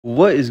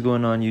What is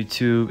going on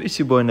YouTube? It's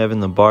your boy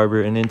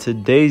NevinTheBarber, and in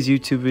today's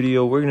YouTube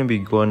video we're going to be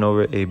going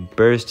over a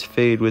burst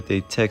fade with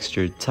a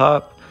textured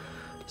top.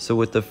 So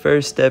with the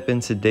first step in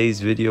today's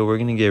video, we're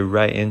going to get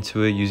right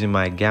into it using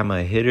my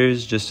gamma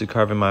hitters just to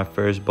carve in my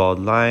first bald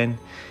line.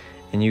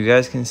 And you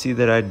guys can see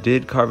that I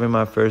did carve in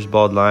my first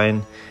bald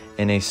line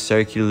in a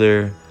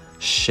circular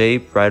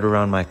shape right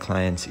around my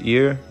client's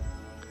ear.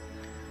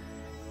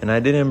 And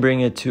I didn't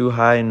bring it too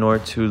high nor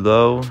too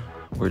low.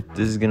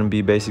 This is going to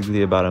be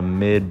basically about a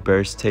mid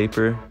burst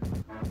taper.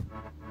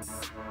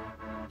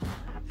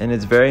 And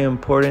it's very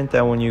important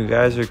that when you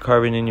guys are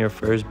carving in your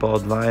first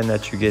bald line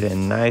that you get it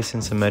nice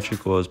and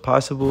symmetrical as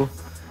possible,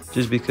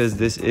 just because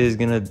this is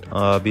going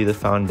to be the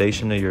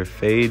foundation of your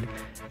fade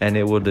and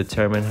it will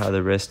determine how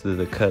the rest of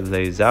the cut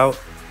lays out.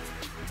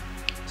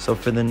 So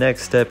for the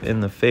next step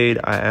in the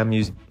fade, I am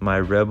using my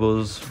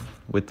Rebels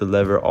with the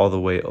lever all the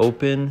way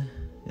open,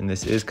 and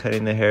this is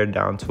cutting the hair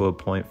down to a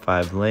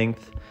 0.5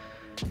 length.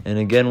 And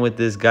again, with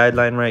this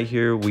guideline right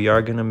here, we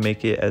are going to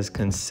make it as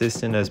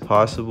consistent as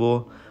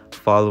possible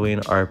following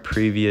our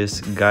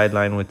previous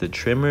guideline with the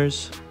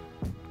trimmers.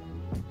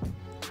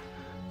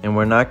 And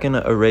we're not going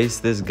to erase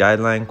this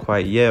guideline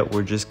quite yet.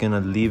 We're just going to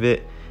leave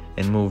it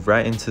and move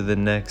right into the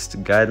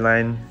next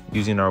guideline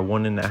using our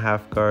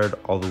 1.5 guard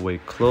all the way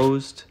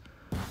closed.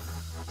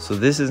 So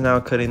this is now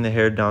cutting the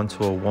hair down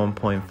to a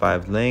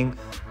 1.5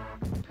 length.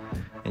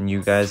 And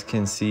you guys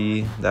can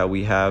see that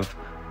we have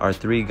our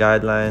three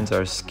guidelines: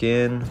 our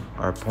skin,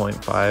 our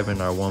 0.5,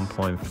 and our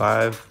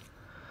 1.5.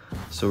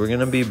 So we're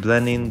gonna be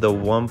blending the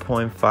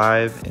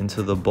 1.5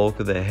 into the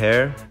bulk of the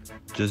hair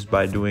just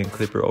by doing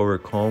clipper over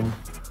comb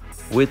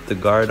with the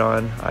guard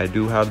on. I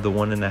do have the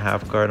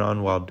 1.5 guard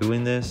on while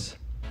doing this.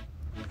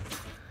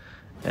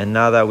 And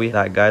now that we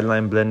have that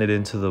guideline blended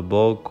into the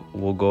bulk,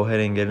 we'll go ahead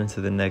and get into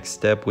the next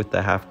step with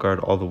the half guard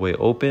all the way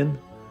open,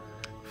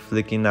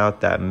 flicking out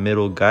that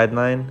middle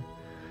guideline,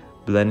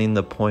 blending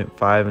the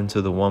 0.5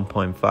 into the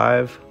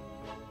 1.5.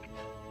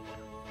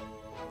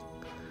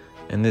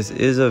 And this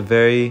is a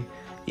very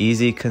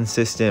easy,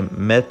 consistent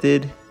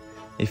method.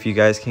 If you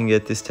guys can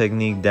get this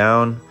technique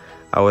down,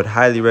 I would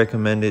highly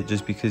recommend it,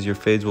 just because your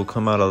fades will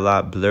come out a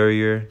lot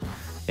blurrier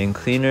and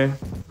cleaner.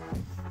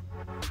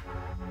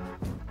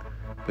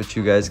 But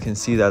you guys can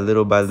see that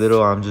little by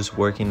little I'm just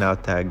working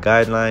out that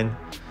guideline,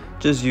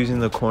 just using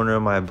the corner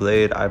of my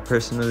blade. I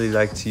personally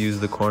like to use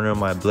the corner of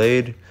my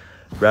blade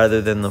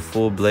rather than the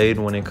full blade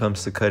when it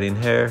comes to cutting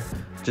hair,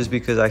 just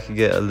because I could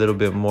get a little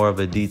bit more of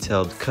a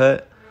detailed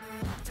cut.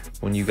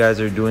 When you guys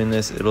are doing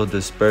this, it'll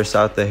disperse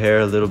out the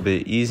hair a little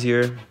bit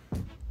easier.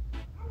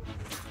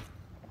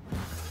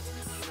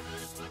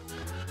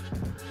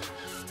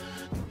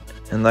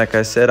 And like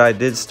I said, I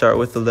did start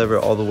with the lever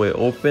all the way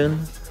open.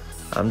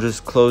 I'm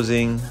just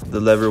closing the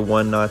lever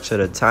one notch at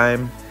a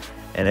time.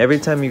 And every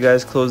time you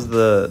guys close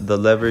the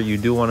lever, you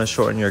do want to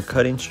shorten your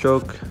cutting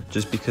stroke,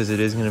 just because it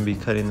is going to be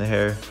cutting the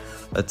hair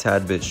a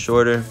tad bit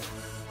shorter.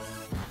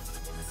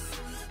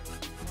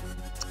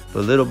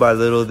 But little by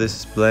little,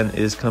 this blend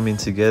is coming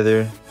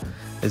together.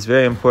 It's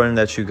very important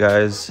that you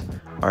guys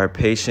are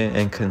patient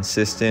and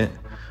consistent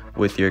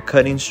with your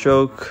cutting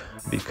stroke,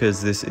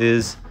 because this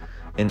is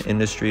an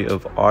industry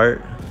of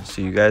art.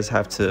 So you guys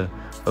have to,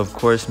 of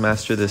course,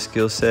 master the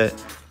skill set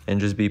and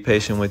just be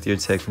patient with your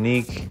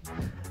technique.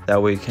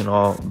 That way it can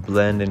all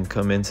blend and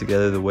come in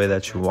together the way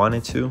that you want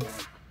it to.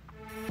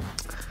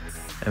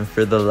 And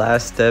for the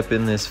last step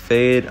in this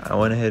fade, I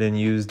went ahead and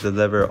used the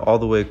lever all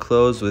the way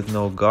closed with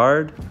no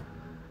guard.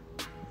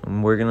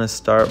 And we're gonna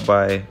start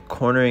by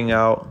cornering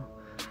out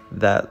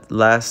that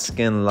last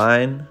skin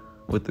line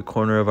with the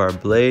corner of our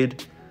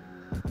blade.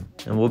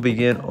 And we'll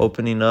begin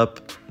opening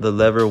up the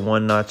lever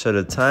one notch at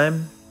a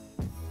time.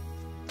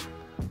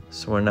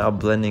 So we're now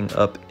blending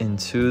up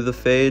into the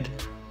fade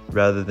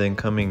rather than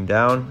coming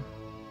down.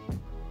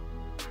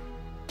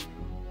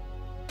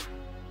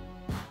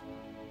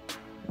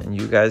 And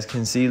you guys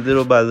can see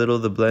little by little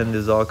the blend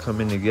is all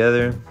coming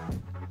together.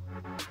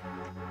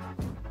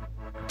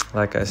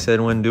 Like I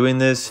said, when doing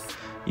this,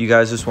 you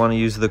guys just want to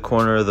use the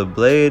corner of the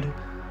blade,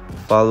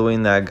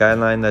 following that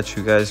guideline that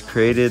you guys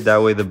created.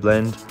 That way the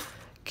blend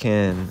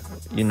can,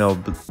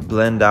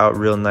 blend out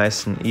real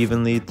nice and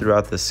evenly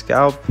throughout the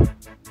scalp.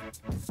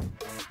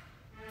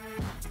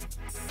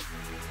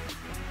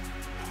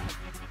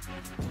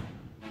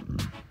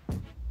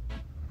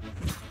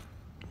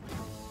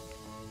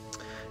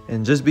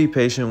 And just be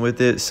patient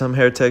with it. Some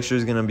hair texture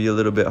is going to be a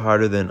little bit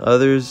harder than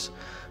others.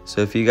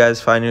 So if you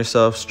guys find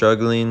yourself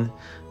struggling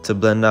to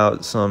blend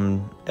out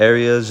some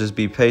areas, just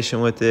be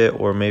patient with it,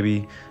 or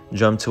maybe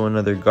jump to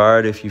another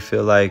guard if you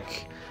feel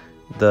like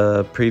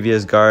the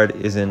previous guard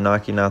isn't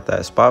knocking out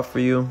that spot for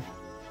you.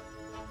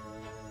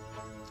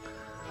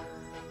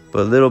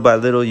 But little by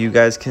little, you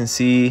guys can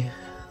see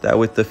that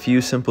with the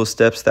few simple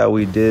steps that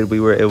we did, we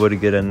were able to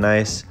get a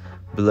nice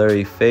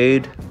blurry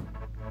fade.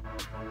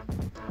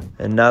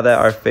 And now that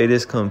our fade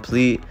is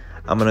complete,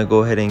 I'm gonna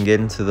go ahead and get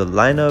into the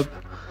lineup.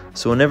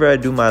 So whenever I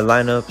do my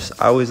lineups,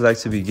 I always like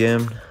to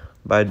begin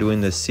by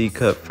doing the C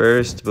cut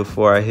first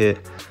before I hit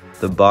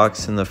the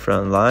box in the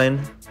front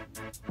line.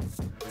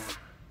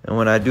 And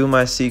when I do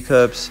my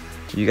C-cups,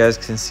 you guys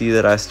can see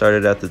that I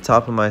started at the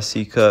top of my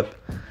C-cup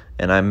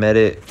and I met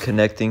it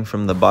connecting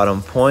from the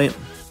bottom point.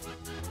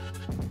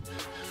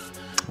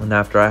 And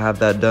after I have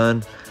that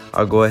done,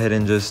 I'll go ahead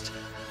and just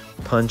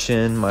punch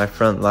in my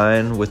front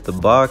line with the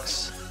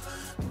box.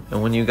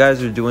 And when you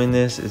guys are doing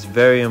this, it's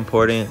very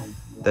important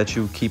that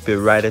you keep it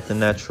right at the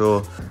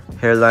natural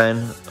hairline,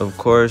 of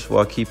course,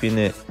 while keeping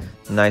it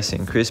nice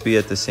and crispy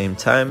at the same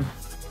time.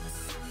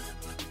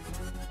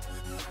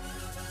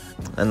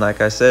 And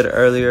like I said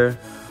earlier,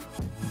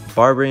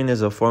 barbering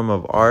is a form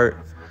of art,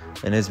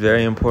 and it's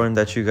very important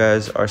that you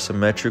guys are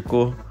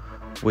symmetrical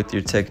with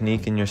your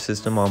technique and your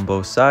system on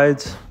both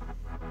sides.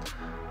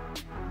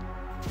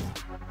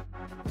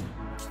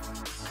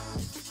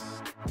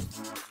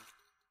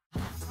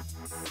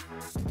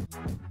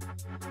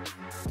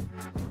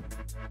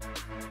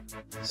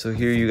 So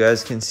here you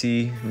guys can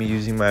see me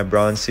using my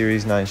Bronze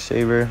Series 9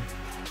 shaver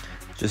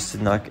just to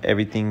knock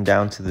everything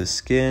down to the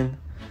skin.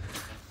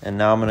 And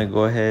now I'm gonna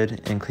go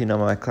ahead and clean up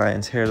my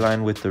client's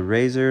hairline with the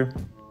razor.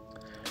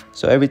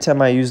 So every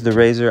time I use the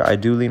razor, I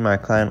do lean my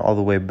client all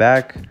the way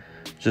back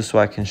just so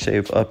I can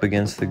shave up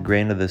against the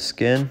grain of the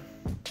skin.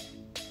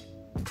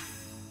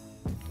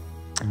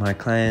 My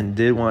client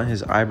did want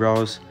his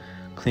eyebrows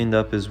cleaned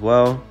up as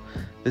well.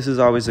 This is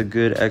always a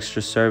good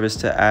extra service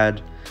to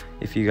add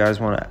if you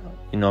guys want to,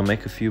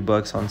 make a few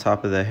bucks on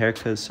top of the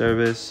haircut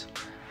service.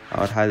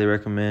 I would highly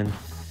recommend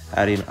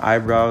adding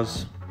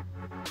eyebrows.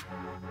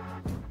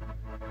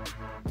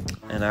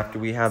 And after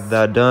we have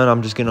that done,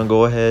 I'm just gonna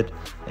go ahead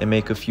and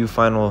make a few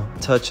final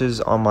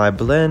touches on my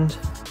blend.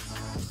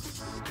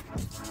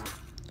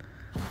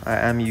 I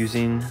am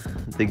using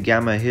the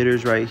Gamma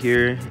hitters right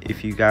here.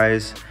 If you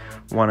guys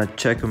want to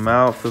check them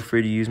out, feel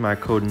free to use my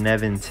code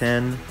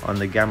NEVIN10 on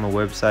the Gamma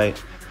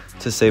website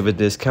to save a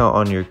discount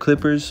on your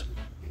clippers.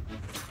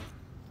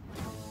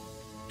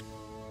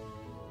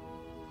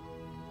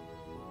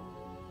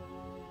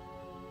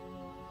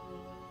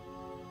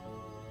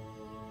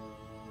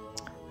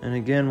 And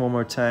again, one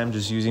more time,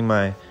 just using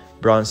my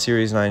Bronze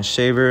Series 9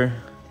 shaver,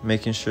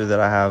 making sure that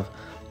I have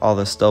all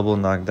the stubble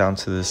knocked down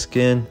to the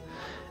skin.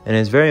 And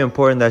it's very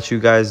important that you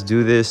guys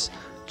do this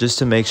just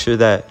to make sure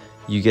that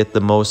you get the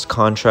most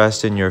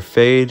contrast in your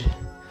fade,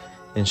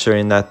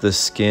 ensuring that the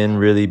skin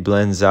really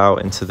blends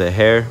out into the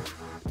hair.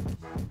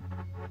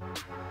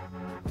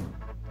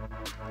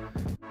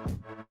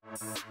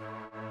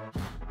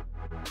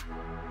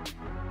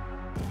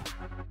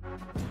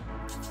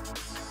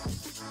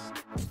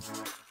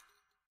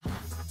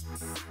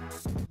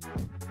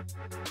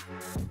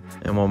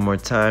 And one more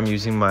time,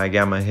 using my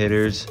Gamma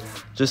hitters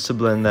just to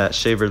blend that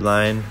shaver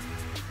line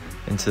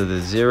into the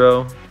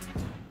zero.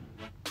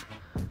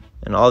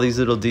 And all these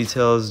little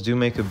details do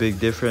make a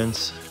big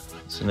difference,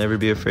 so never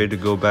be afraid to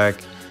go back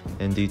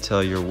and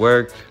detail your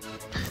work.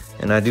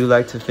 And I do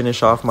like to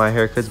finish off my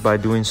haircuts by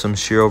doing some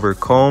shear over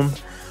comb.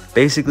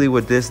 Basically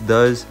what this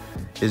does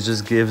is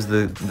just gives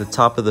the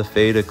top of the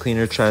fade a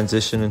cleaner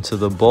transition into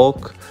the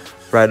bulk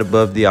right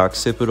above the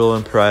occipital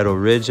and parietal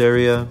ridge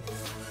area.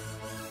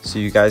 So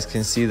you guys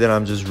can see that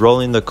I'm just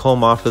rolling the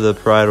comb off of the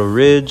parietal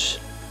ridge,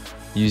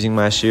 using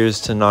my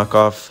shears to knock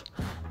off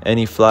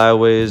any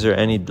flyaways or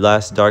any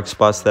last dark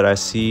spots that I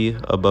see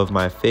above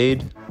my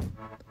fade.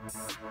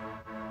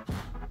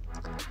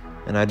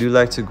 And I do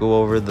like to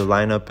go over the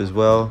lineup as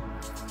well,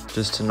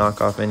 just to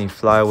knock off any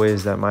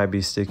flyaways that might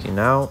be sticking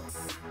out.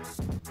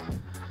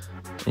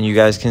 And you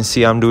guys can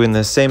see I'm doing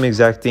the same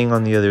exact thing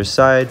on the other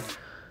side,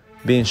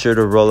 being sure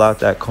to roll out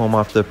that comb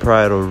off the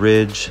parietal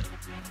ridge.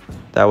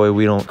 That way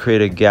we don't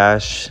create a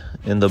gash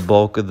in the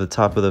bulk of the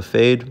top of the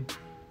fade.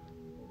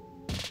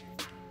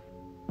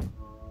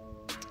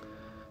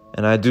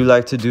 And I do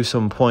like to do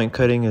some point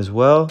cutting as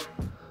well.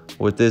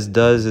 What this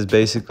does is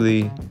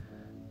basically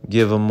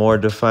give a more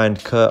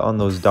defined cut on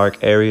those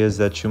dark areas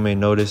that you may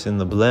notice in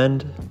the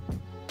blend.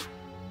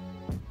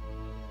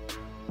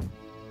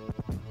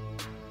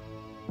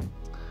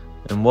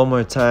 And one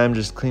more time,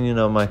 just cleaning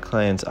up my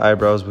client's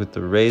eyebrows with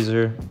the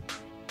razor.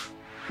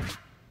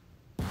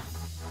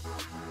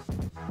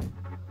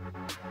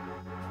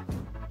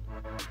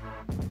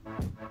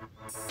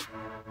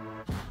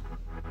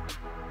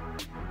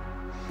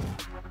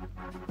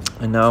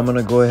 And now I'm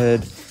gonna go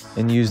ahead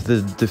and use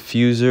the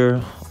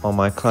diffuser on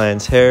my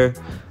client's hair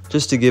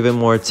just to give it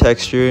more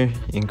texture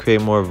and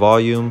create more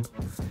volume.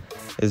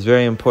 It's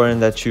very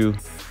important that you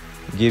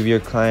give your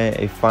client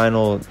a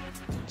final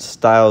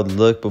styled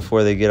look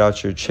before they get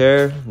out your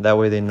chair. That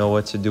way they know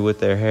what to do with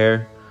their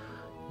hair,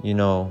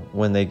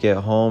 when they get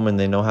home, and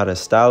they know how to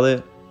style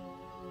it.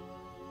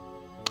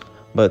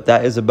 But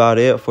that is about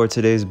it for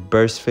today's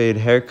burst fade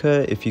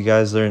haircut. If you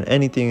guys learned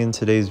anything in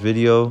today's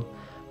video,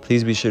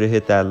 please be sure to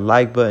hit that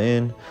like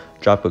button,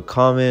 drop a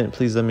comment.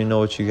 Please let me know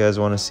what you guys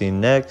want to see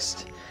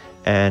next,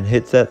 and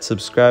hit that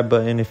subscribe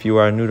button if you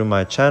are new to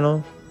my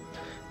channel.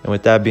 And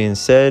with that being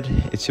said,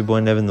 it's your boy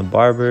Nevin the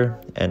Barber,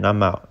 and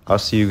I'm out. I'll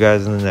see you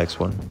guys in the next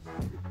one.